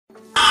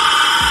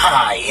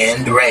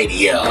High-end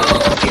radio.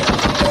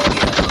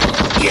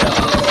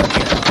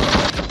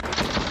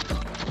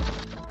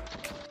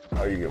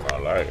 How you get my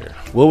lighter?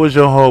 What was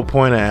your whole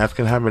point of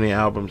asking how many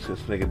albums this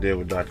nigga did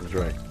with Dr.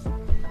 Dre?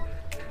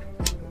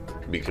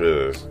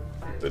 Because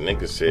the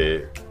nigga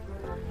said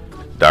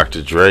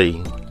Dr. Dre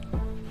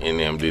and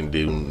them didn't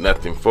do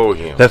nothing for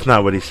him. That's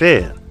not what he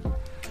said.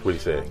 What he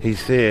said? He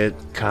said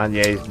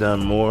Kanye's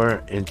done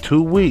more in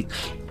 2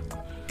 weeks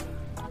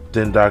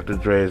than Dr.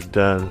 Dre has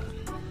done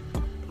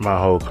my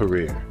whole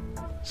career.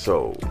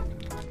 So,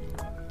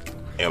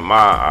 in my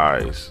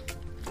eyes,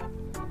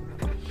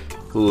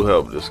 who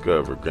helped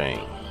discover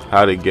Game?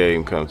 How did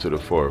Game come to the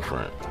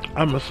forefront?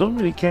 I'm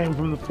assuming he came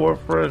from the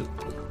forefront.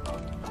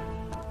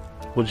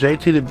 Well,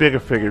 JT the Bigger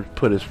Figure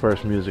put his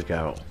first music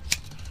out.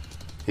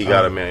 He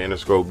got him in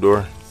Interscope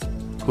door?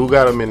 Who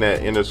got him in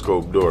that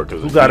Interscope door?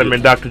 Who got him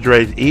in Dr.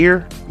 Dre's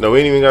ear? No, we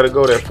didn't even got to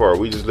go that far.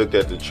 We just looked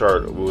at the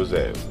chart. What was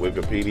that?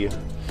 Wikipedia?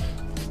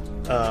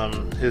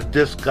 His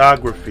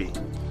discography.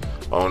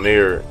 On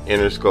there,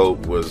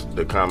 Interscope was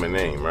the common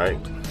name, right?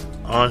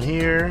 On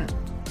here,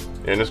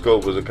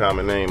 Interscope was a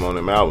common name on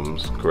them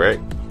albums,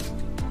 correct?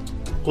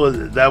 well,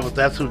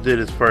 that's who did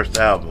his first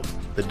album,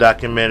 the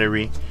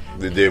documentary.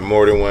 They did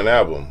more than one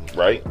album,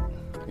 right?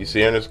 You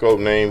see Interscope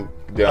name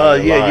down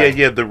the line.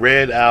 Yeah, the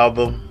Red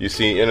album. You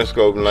see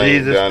Interscope name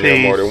Jesus down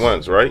there more Peace. than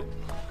once, right?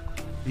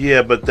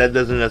 Yeah, but that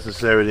doesn't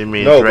necessarily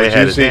mean No, Dre but had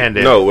you his see, hand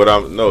in. no, it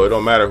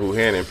don't matter who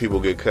hand in. People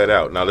get cut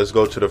out. Now let's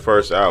go to the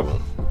first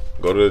album.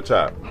 Go to the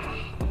top.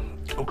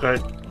 Okay.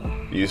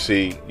 You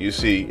see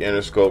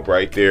Interscope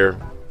right there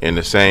in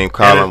the same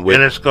column with.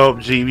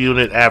 Interscope, G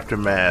Unit,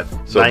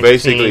 Aftermath. So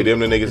basically, them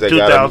the niggas that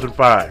got him.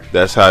 2005.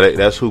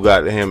 That's who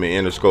got him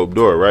in Interscope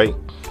door, right?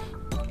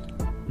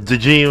 The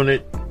G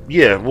Unit.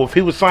 Yeah. Well, if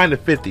he was signed to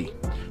 50,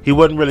 he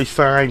wasn't really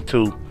signed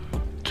to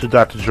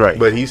Dr. Dre.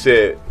 But he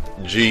said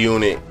G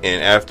Unit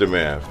and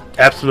Aftermath.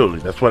 Absolutely,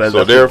 that's what.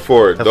 So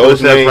therefore,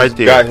 those names right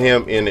there. got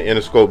him in the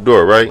Interscope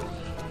door, right?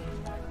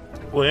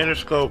 Well,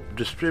 Interscope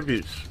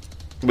distributes.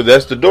 But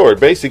that's the door.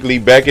 Basically,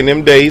 back in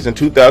them days in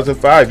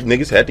 2005,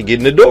 niggas had to get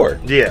in the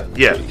door.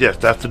 Yes,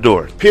 that's the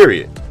door.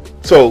 Period.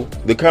 So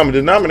the common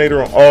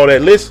denominator on all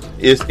that list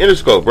is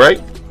Interscope,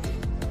 right?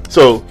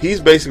 So he's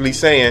basically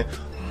saying,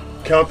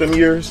 count them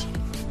years.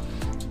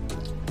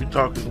 You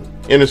talking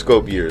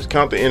Interscope years.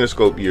 Count the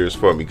Interscope years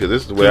for me, because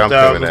this is the way I'm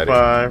coming at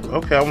it. 2005.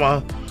 Okay,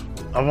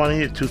 I want to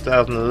hit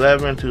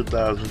 2011,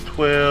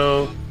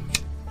 2012.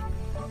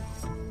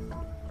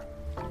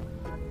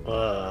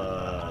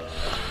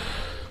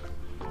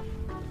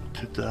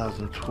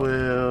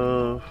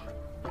 2012.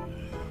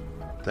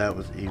 That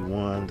was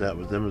E1.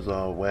 Them was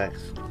all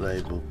wax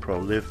label.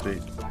 Prolific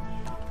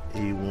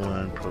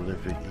E1.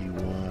 Prolific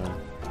E1.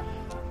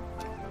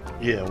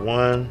 Yeah,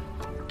 1,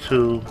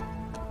 2,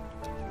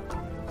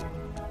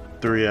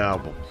 3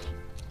 albums.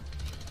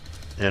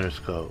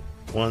 Interscope.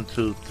 1,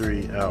 2,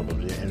 3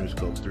 albums. Yeah,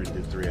 Interscope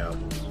 3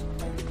 albums.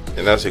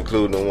 And that's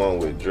including the one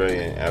with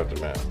Dre and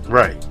Aftermath.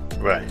 Right.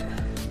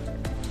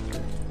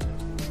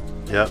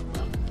 Yep.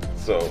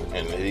 So,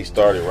 and he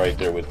started right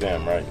there with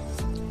them, right?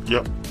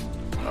 Yep.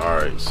 All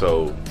right.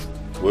 So,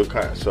 we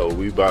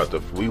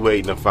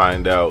waiting to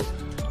find out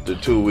the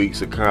 2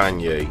 weeks of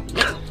Kanye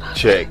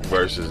check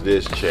versus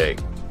this check.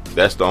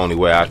 That's the only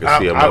way I can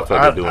see a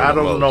motherfucker doing it. I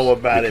don't know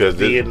about because it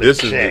being the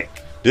check.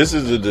 This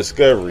is the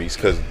discoveries,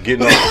 because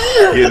getting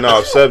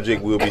off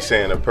subject, we'll be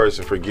saying a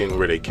person forgetting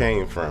where they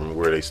came from,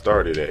 where they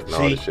started at, and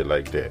all this shit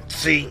like that.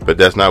 But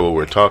that's not what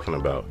we're talking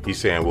about. He's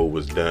saying what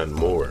was done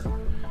more.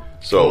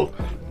 So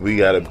we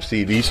gotta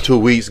see, these 2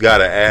 weeks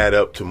gotta add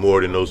up to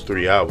more than those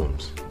 3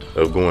 albums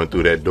of going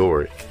through that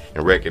door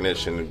and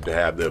recognition to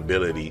have the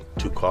ability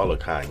to call a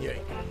Kanye.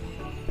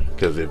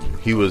 Because if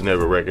he was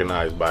never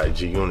recognized by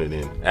G Unit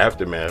in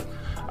Aftermath,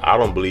 I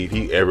don't believe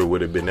he ever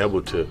would have been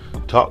able to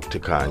talk to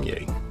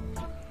Kanye.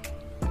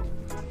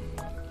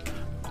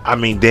 I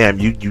mean, damn,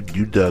 you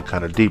dug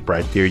kind of deep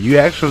right there. You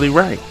actually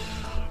right.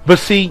 But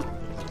see,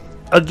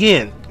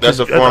 again, that's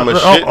a form of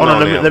shit.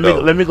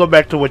 Let me go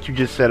back to what you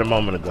just said a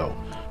moment ago.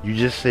 You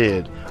just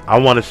said, I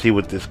want to see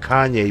what this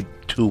Kanye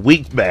 2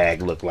 week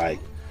bag look like.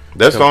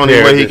 That's the only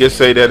way he can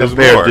say that is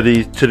more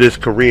compared to this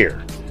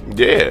career.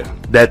 Yeah,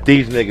 that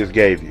these niggas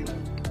gave you.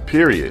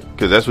 Period.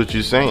 Because that's what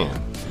you're saying.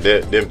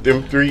 That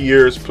them 3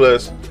 years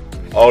plus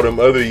all them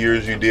other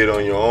years you did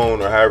on your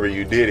own or however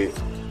you did it.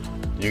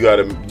 You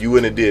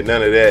wouldn't have did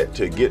none of that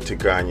to get to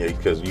Kanye,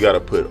 because you got to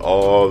put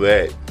all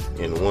that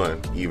in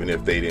one. Even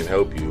if they didn't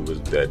help you, it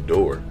was that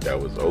door that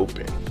was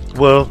open.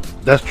 Well,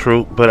 that's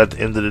true, but at the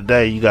end of the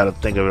day, you got to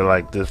think of it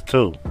like this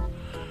too.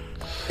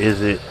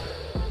 Is it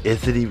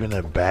even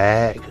a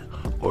bag,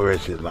 or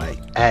is it like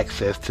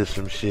access to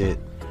some shit?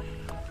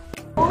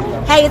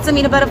 Hey, it's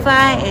Amina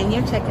Butterfly, and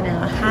you're checking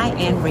out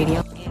High-End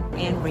Radio.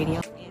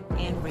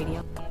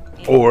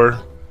 Or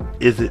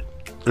is it?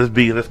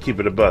 Let's keep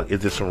it a buck.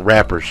 Is it some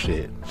rapper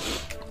shit?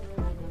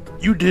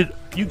 You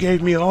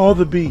gave me all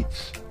the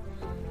beats,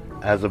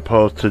 as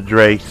opposed to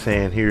Drake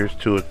saying, "Here's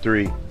 2 or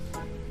 3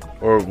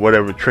 or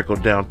whatever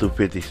trickled down through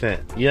 50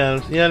 Cent. You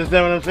understand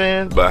what I'm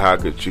saying? But how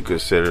could you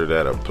consider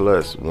that a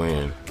plus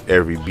when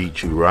every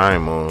beat you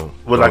rhyme on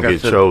don't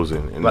get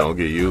chosen and don't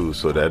get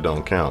used, so that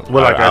don't count?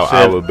 Well, like I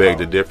said, I would beg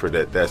to differ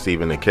that that's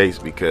even the case,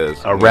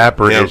 because a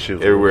rapper issue.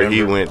 Everywhere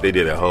he went, they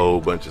did a whole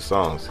bunch of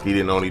songs. He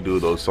didn't only do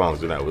those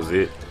songs and that was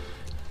it.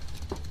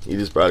 He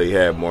just probably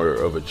had more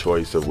of a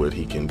choice of what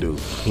he can do.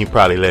 He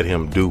probably let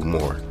him do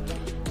more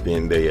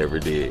than they ever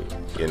did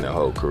in the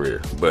whole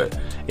career. But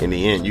in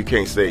the end, you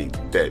can't say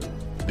that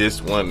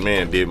this one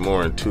man did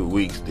more in 2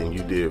 weeks than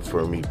you did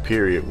for me,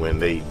 period, when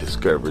they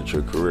discovered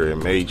your career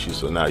and made you.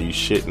 So now you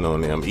shitting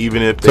on them,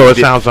 even if so it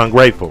sounds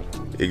ungrateful.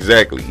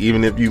 Exactly.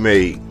 Even if you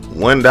made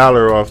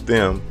 $1 off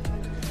them,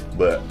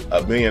 but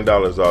 $1 million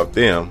off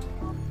them,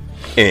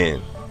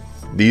 and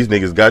these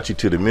niggas got you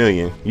to the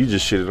million, you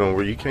just shitted on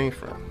where you came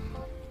from.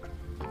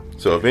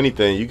 So if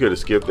anything, you could have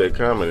skipped that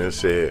comment and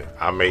said,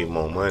 I made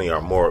more money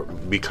or more.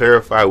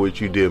 Clarify what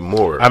you did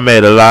more. I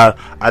made a lot.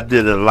 I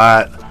did a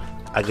lot.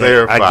 I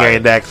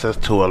gained access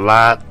to a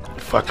lot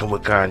fucking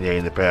with Kanye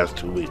in the past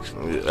 2 weeks.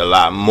 A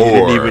lot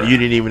more. You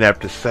didn't even have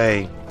to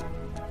say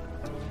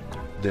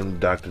than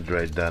Dr.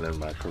 Dre done in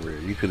my career.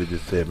 You could have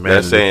just said, man,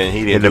 that's saying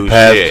he didn't in the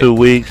past 2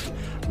 weeks,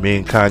 me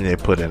and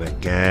Kanye put in a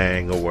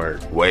gang of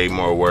work. Way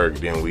more work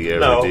than we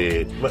ever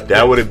did.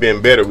 That would have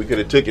been better. We could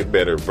have took it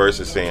better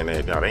versus saying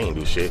that, no, they ain't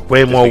do shit.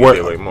 Way more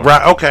work. Way more.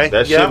 Right, okay.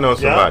 That's shitting on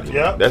somebody.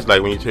 That's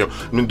like when you tell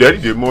him, Daddy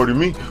did more than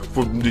me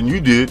than you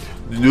did.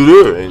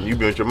 And you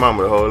been with your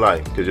mama the whole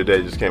life because your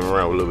dad just came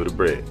around with a little bit of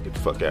bread. Get the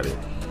fuck out of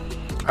here.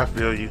 I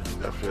feel you.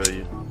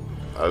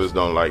 I just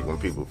don't like when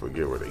people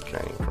forget where they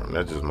came from.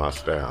 That's just my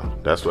style.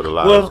 That's what a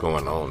lot of is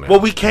going on now. Well,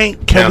 we can't.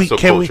 They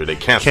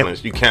canceling.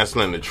 You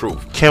canceling the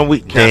truth. Can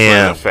we?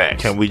 Canceling the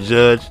facts. Can we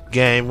judge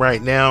game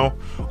right now,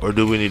 or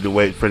do we need to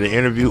wait for the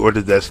interview, or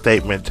does that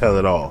statement tell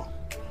it all?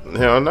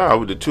 Hell no.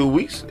 With the 2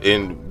 weeks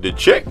and the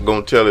check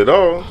gonna tell it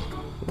all,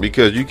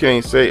 because you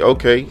can't say,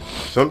 okay.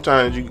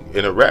 Sometimes you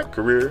in a rap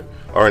career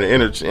or in the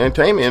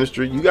entertainment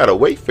industry, you gotta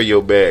wait for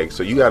your bag.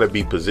 So you gotta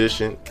be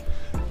positioned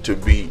to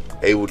be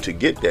able to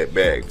get that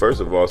bag,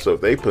 first of all. So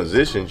if they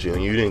positioned you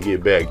and you didn't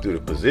get back through the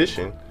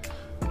position,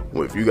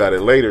 well, if you got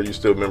it later, you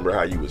still remember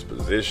how you was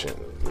positioned.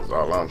 That's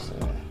all I'm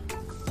saying.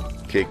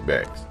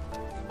 Kickbacks.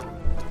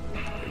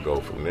 And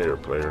go from there,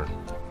 player.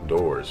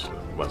 Doors.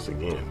 Once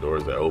again,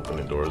 doors that open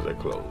and doors that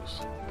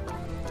close.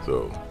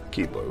 So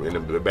keep up. In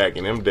the back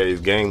in them days,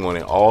 Game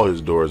wanted all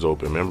his doors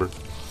open, remember?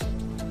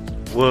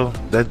 Well,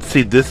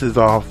 this is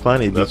all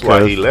funny. That's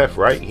why he left,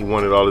 right? He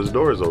wanted all his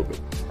doors open.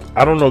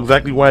 I don't know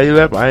exactly why he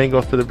left. I ain't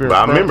gonna sit up here. But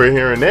I remember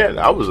hearing that.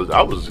 I was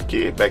a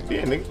kid back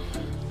then. Nigga.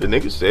 The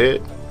nigga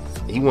said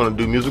he wanted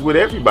to do music with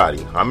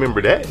everybody. I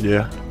remember that.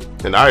 Yeah.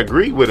 And I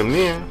agreed with him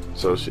then.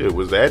 So shit,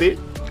 was that it?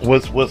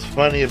 What's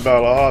funny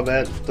about all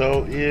that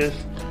though is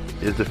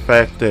the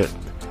fact that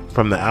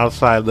from the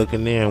outside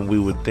looking in, we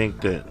would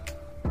think that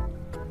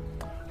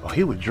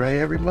he would Dre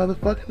every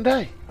motherfucking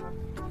day.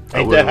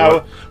 I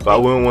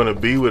wouldn't want to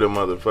be with a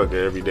motherfucker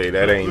every day.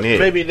 That ain't it.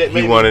 Maybe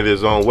he wanted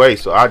his own way,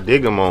 so I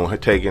dig him on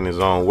taking his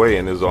own way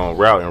and his own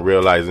route and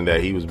realizing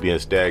that he was being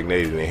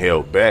stagnated and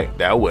held back.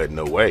 That wasn't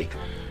the way.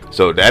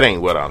 So that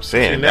ain't what I'm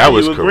saying. That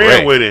was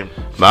correct. With him.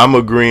 I'm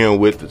agreeing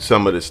with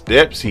some of the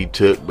steps he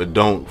took, but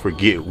don't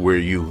forget where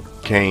you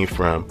came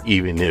from.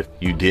 Even if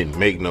you didn't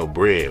make no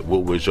bread,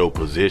 what was your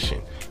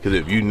position? Because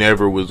if you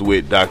never was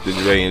with Dr.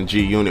 Dre and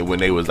G Unit when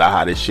they was the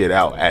hottest shit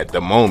out at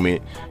the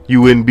moment,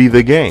 you wouldn't be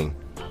the Game.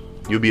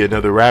 You'll be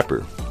another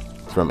rapper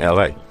from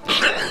LA.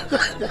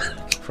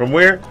 From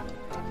where?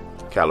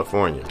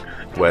 California.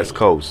 West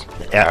Coast.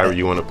 However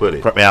you want to put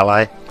it. From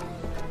LA?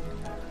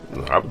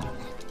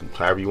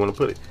 However you want to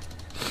put it.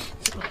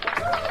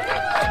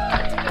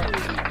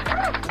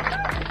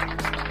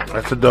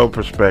 That's a dope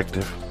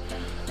perspective.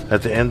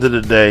 At the end of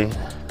the day,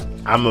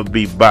 I'm going to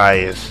be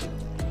biased.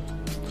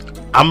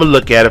 I'm going to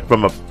look at it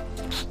from a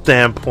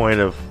standpoint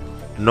of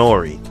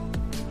Nori.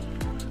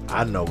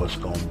 I know what's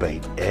going to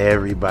bait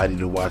everybody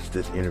to watch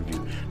this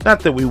interview. Not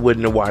that we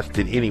wouldn't have watched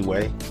it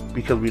anyway,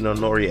 because we know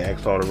Nori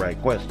asks all the right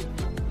questions.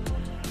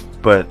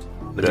 But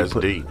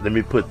let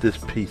me put this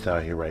piece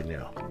out here right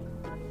now.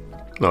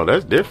 No,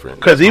 that's different.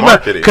 Because he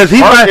might. You know what I'm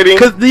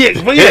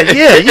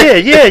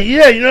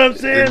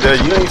saying?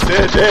 You ain't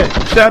said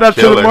that. Shout out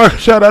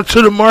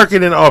to the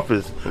marketing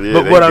office. Yeah,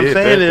 but what I'm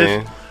saying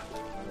is,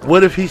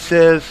 what if he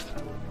says,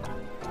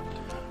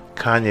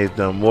 Kanye's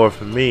done more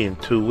for me in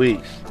 2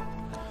 weeks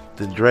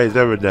than Dre's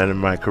ever done in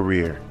my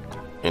career?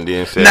 And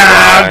then said,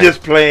 I'm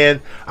just playing.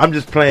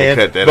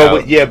 Cut that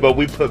out. But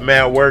we put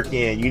mad work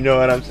in. You know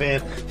what I'm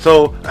saying?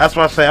 So that's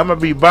why I say I'm gonna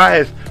be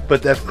biased.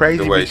 But that's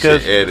crazy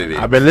because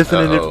I've been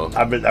listening to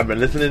I've been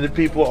listening to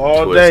people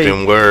all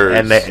Twisting day, words.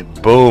 and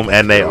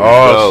they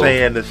all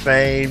saying the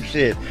same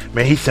shit.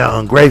 Man, he sound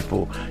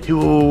ungrateful.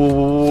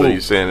 So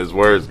you saying his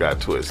words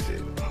got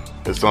twisted?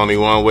 It's only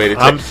one way to.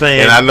 I'm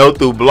saying, and I know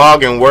through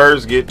blogging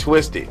words get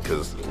twisted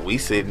because we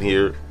sitting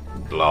here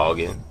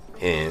blogging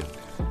and.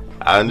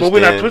 I understand.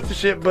 But we're not twisting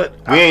shit, but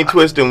we ain't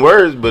twisting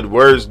words, but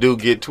words do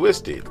get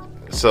twisted.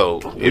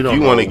 So if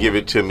you want to give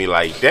it to me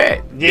like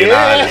that, then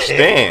I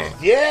understand.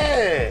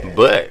 Yeah.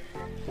 But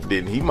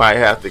then he might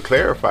have to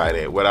clarify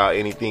that without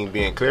anything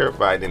being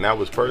clarified. Then that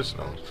was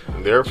personal.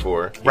 And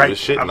therefore, he was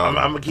shitting on him.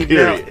 I'm gonna keep it.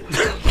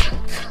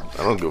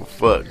 I don't give a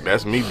fuck.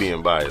 That's me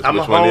being biased.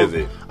 Which one is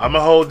it? I'm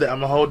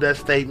gonna hold that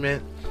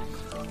statement.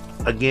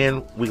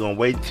 Again, we gonna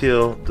wait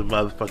till the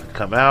motherfucker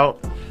come out.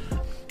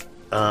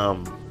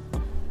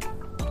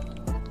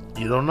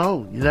 You don't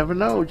know. You never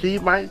know. G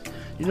might.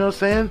 You know what I'm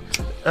saying?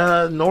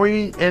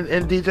 Nori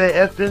and DJ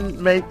Effin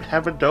may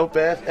have a dope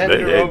ass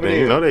editor over there.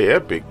 You know they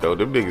epic though.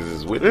 Them niggas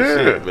is with the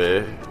shit,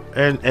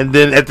 man. And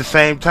then at the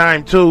same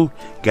time too,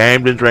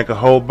 Game done drank a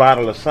whole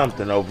bottle of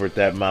something over at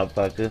that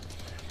motherfucker.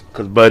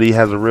 Cause Buddy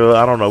has a real,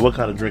 I don't know what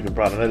kind of drinking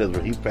problem that is,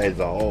 but he pays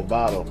a whole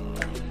bottle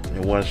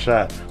in one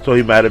shot. So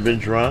he might have been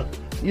drunk.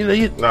 You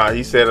know, Nah,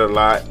 he said a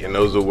lot, and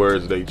those are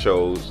words they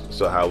chose.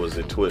 So how was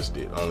it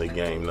twisted? Only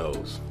Game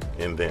knows.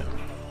 And them.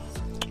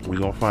 We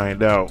gonna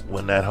find out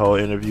when that whole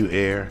interview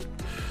air.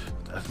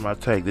 That's my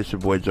take. This your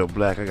boy Joe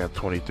Black. I got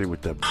 23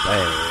 with the bang.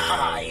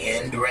 High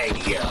End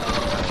Radio.